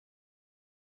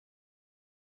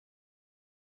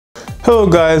Hello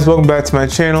guys, welcome back to my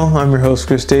channel. I'm your host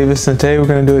Chris Davis, and today we're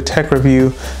going to do a tech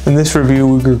review. In this review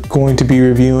we're going to be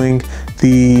reviewing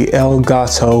the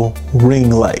Elgato ring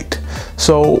light.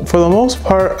 So for the most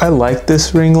part I like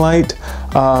this ring light,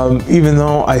 even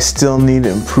though I still need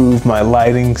to improve my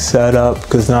lighting setup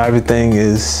because not everything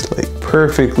is like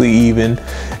perfectly even.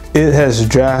 It has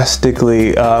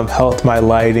drastically helped my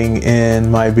lighting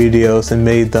in my videos and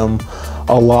made them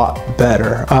a lot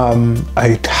better.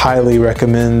 I highly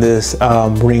recommend this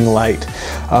ring light.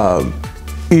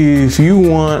 If you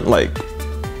want like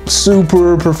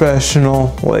super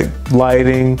professional like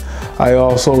lighting, I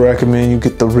also recommend you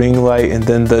get the ring light and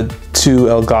then the two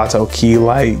Elgato key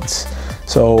lights.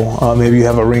 So maybe you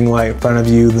have a ring light in front of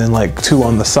you, then like two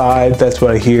on the side. That's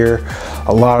what I hear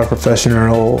a lot of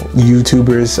professional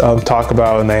YouTubers talk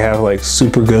about, and they have like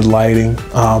super good lighting.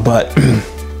 But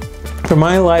for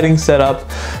my lighting setup,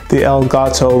 the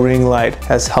Elgato ring light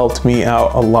has helped me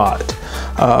out a lot.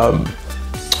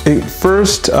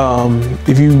 First,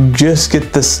 if you just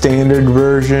get the standard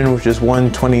version, which is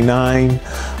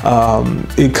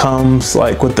 $129, it comes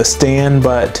like with the stand,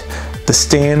 but the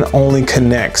stand only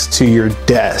connects to your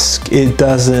desk. It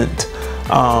doesn't,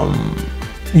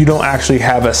 you don't actually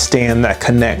have a stand that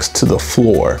connects to the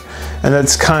floor. And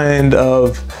that's kind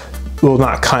of, well,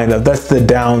 not kind of, that's the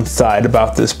downside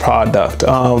about this product.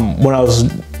 When I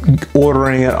was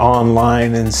ordering it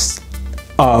online, and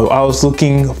I was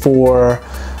looking for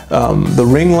the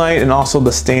ring light and also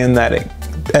the stand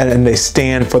and they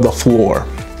stand for the floor.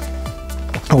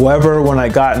 However, when I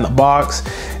got in the box,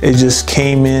 it just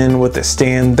came in with a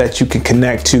stand that you can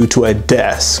connect to a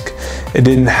desk. It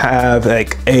didn't have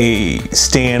like a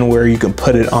stand where you can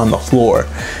put it on the floor.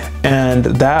 And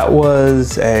that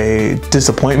was a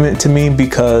disappointment to me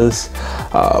because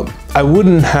I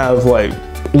wouldn't have like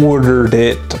ordered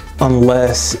it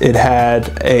unless it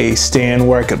had a stand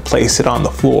where I could place it on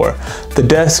the floor. The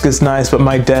desk is nice, but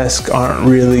my desks aren't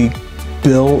really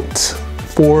built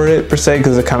for it per se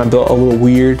because it kind of built a little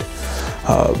weird.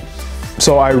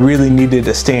 So I really needed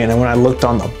a stand, and when I looked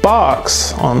on the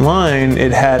box online,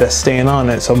 it had a stand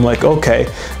on it. So I'm like, okay,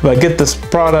 if I get this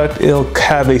product, it'll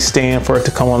have a stand for it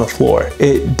to come on the floor.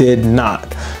 It did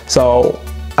not. So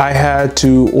I had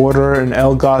to order an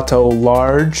Elgato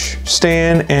large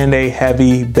stand and a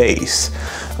heavy base.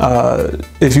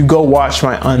 If you go watch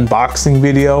my unboxing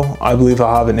video, I believe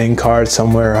I'll have an in card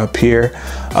somewhere up here.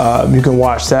 You can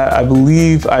watch that. I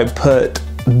believe I put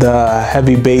the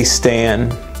heavy base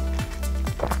stand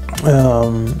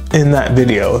in that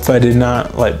video. If I did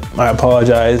not, like, I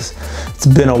apologize. It's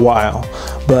been a while.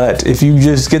 But if you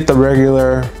just get the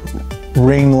regular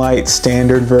ring light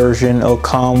standard version, it'll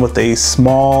come with a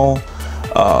small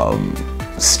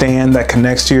stand that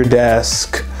connects to your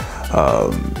desk.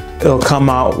 It'll come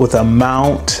out with a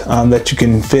mount that you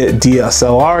can fit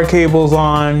DSLR cables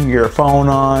on, your phone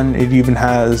on. It even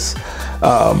has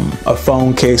a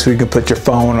phone case where you can put your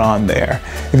phone on there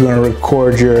if you want to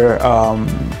record your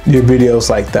videos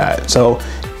like that. So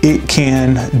it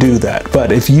can do that.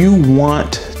 But if you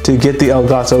want to get the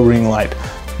Elgato ring light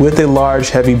with a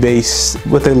large heavy base,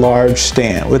 with a large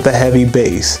stand, with a heavy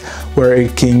base, where you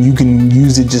can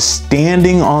use it just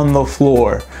standing on the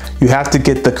floor, you have to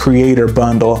get the creator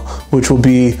bundle, which will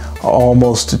be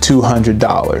almost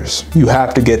 $200. You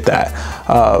have to get that.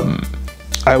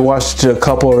 I watched a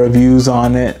couple of reviews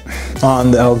on it,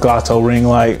 on the Elgato ring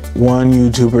light. One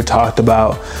YouTuber talked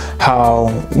about how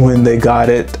when they got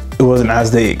it, it wasn't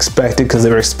as they expected because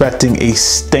they were expecting a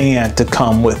stand to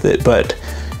come with it. But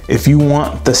if you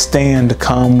want the stand to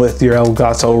come with your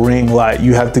Elgato ring light,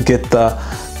 you have to get the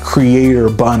creator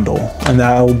bundle, and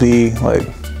that will be like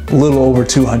a little over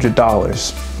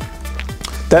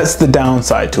 $200. That's the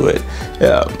downside to it.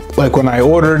 Like when I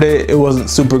ordered it, it wasn't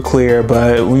super clear,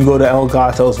 but when you go to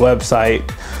Elgato's website,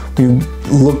 you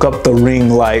look up the ring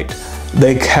light,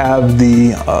 they have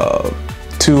the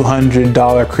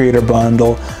 $200 creator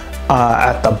bundle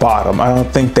at the bottom. I don't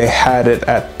think they had it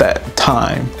at that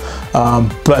time,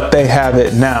 but they have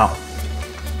it now.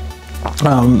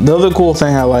 The other cool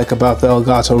thing I like about the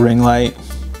Elgato ring light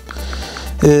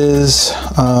is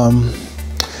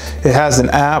it has an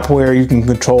app where you can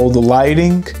control the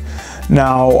lighting.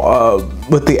 Now,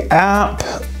 with the app,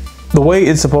 the way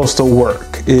it's supposed to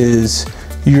work is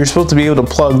you're supposed to be able to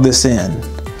plug this in.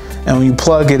 And when you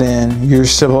plug it in, you're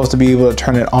supposed to be able to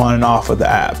turn it on and off with the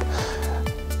app.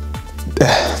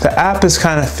 The app is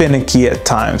kind of finicky at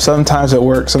times. Sometimes it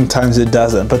works, sometimes it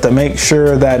doesn't. But to make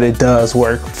sure that it does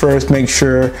work, first make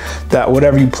sure that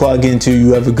whatever you plug into,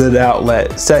 you have a good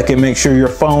outlet. Second, make sure your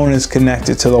phone is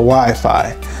connected to the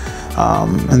Wi-Fi.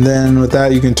 And then with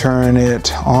that, you can turn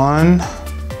it on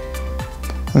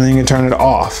and then you can turn it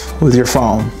off with your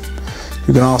phone.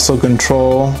 You can also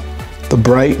control the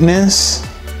brightness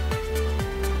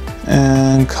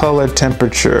and color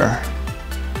temperature.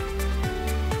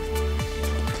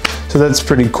 So that's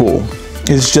pretty cool.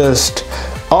 It's just,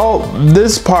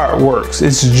 this part works.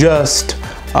 It's just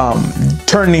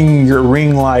turning your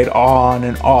ring light on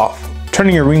and off.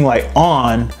 Turning your ring light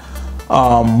on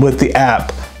with the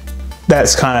app,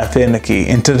 that's kind of finicky.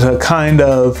 And to kind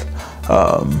of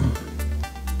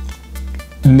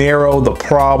narrow the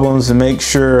problems and make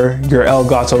sure your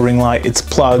Elgato ring light, it's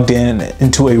plugged in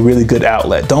into a really good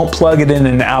outlet. Don't plug it in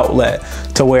an outlet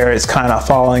to where it's kind of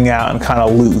falling out and kind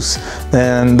of loose.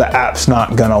 Then the app's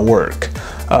not gonna work.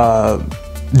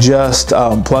 Just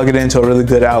plug it into a really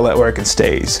good outlet where it can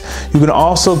stays. You can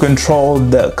also control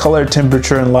the color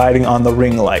temperature and lighting on the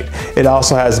ring light. It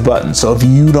also has buttons, so if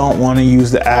you don't want to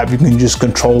use the app, you can just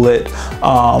control it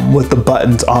with the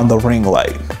buttons on the ring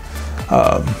light.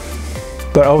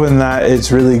 But other than that, it's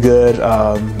really good.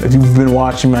 If you've been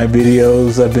watching my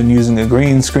videos, I've been using a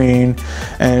green screen,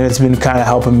 and it's been kind of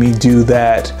helping me do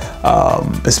that,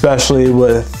 especially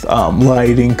with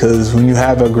lighting, because when you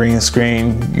have a green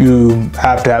screen, you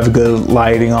have to have good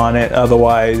lighting on it.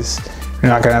 Otherwise, you're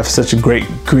not gonna have such a great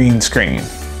green screen.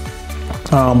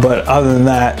 But other than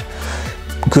that,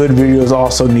 good videos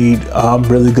also need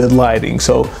really good lighting.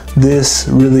 So this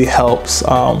really helps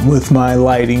with my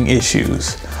lighting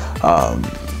issues.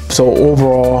 So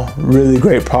overall, really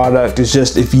great product. It's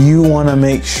just, if you want to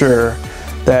make sure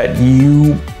that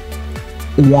you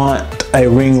want a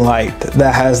ring light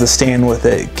that has the stand with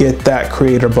it, get that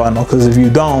creator bundle, because if you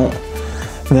don't,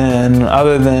 then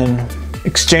other than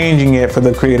exchanging it for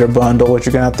the creator bundle, what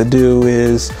you're gonna have to do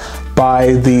is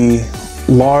buy the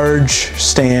large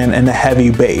stand and a heavy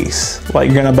base.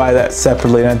 Like, you're gonna buy that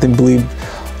separately, and I believe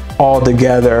all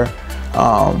together,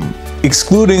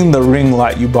 excluding the ring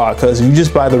light you bought, because you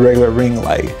just buy the regular ring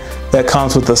light that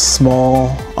comes with a small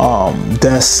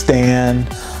desk stand,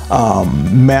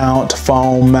 mount,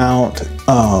 phone mount,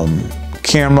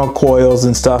 camera coils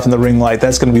and stuff in the ring light.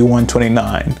 That's going to be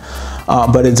 $129,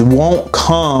 but it won't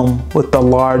come with the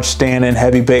large stand and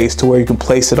heavy base to where you can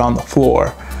place it on the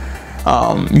floor.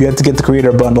 You have to get the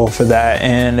creator bundle for that,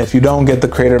 and if you don't get the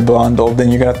creator bundle, then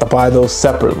you're gonna have to buy those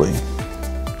separately.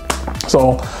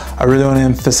 So I really want to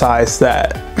emphasize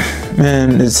that,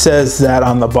 and it says that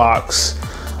on the box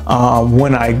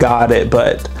when I got it,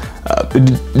 but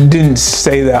it didn't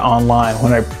say that online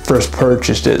when I first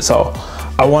purchased it. So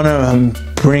I want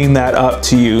to bring that up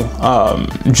to you,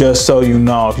 just so you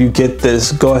know. If you get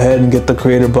this, go ahead and get the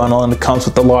creator bundle, and it comes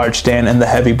with the large stand and the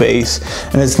heavy base,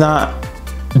 and it's not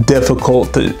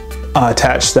difficult to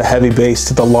attach the heavy base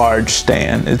to the large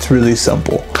stand. It's really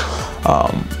simple.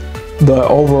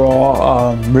 But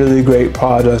overall, really great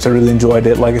product. I really enjoyed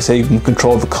it. Like I said, you can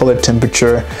control the color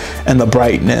temperature and the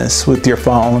brightness with your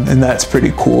phone, and that's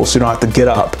pretty cool. So you don't have to get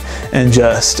up and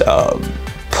just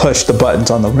push the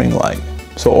buttons on the ring light.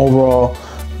 So overall,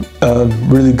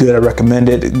 really good. I recommend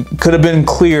it. It could have been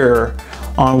clearer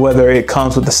on whether it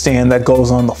comes with a stand that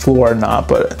goes on the floor or not,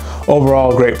 but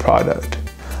overall, great product.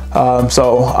 That's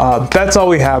all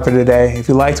we have for today. If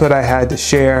you liked what I had to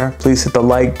share, please hit the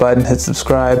like button, hit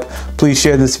subscribe. Please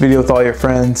share this video with all your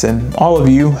friends, and all of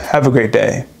you, have a great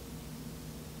day.